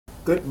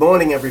Good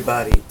morning,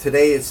 everybody.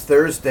 Today is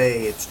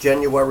Thursday. It's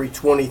January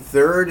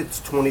 23rd. It's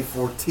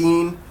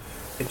 2014.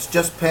 It's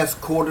just past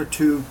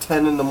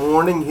 9:45 in the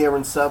morning here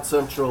in South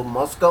Central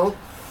Moscow.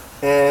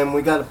 And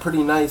we got a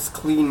pretty nice,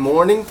 clean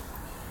morning.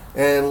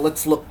 And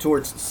let's look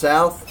towards the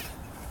south.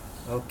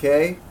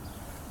 Okay.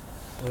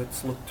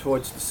 Let's look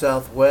towards the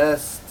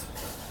southwest.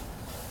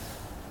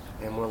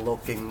 And we're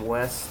looking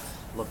west.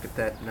 Look at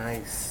that,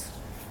 nice.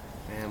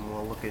 And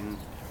we're looking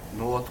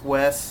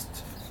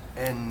northwest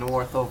and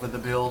north over the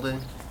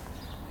building,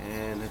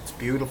 and it's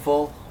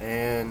beautiful.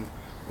 And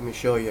let me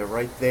show you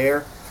right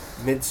there,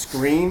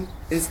 mid-screen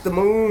is the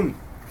moon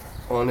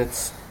on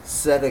its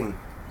setting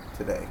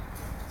today.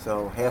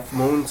 So half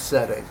moon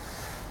setting.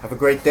 Have a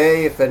great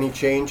day. If any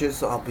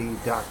changes, I'll be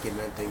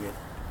documenting it.